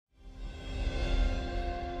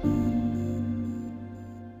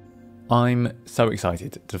I'm so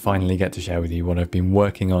excited to finally get to share with you what I've been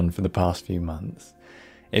working on for the past few months.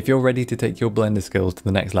 If you're ready to take your Blender skills to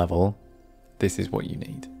the next level, this is what you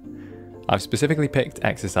need. I've specifically picked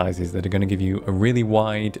exercises that are going to give you a really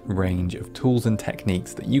wide range of tools and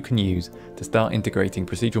techniques that you can use to start integrating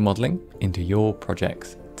procedural modeling into your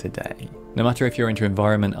projects today. No matter if you're into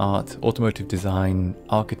environment art, automotive design,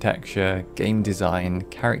 architecture, game design,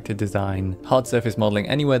 character design, hard surface modeling,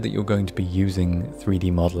 anywhere that you're going to be using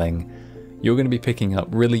 3D modeling, you're going to be picking up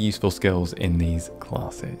really useful skills in these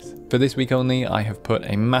classes. For this week only, I have put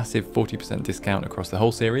a massive 40% discount across the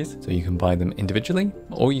whole series, so you can buy them individually,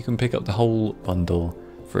 or you can pick up the whole bundle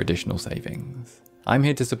for additional savings. I'm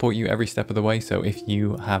here to support you every step of the way, so if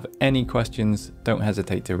you have any questions, don't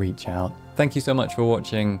hesitate to reach out. Thank you so much for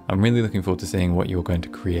watching. I'm really looking forward to seeing what you're going to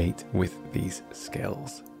create with these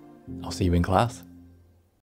skills. I'll see you in class.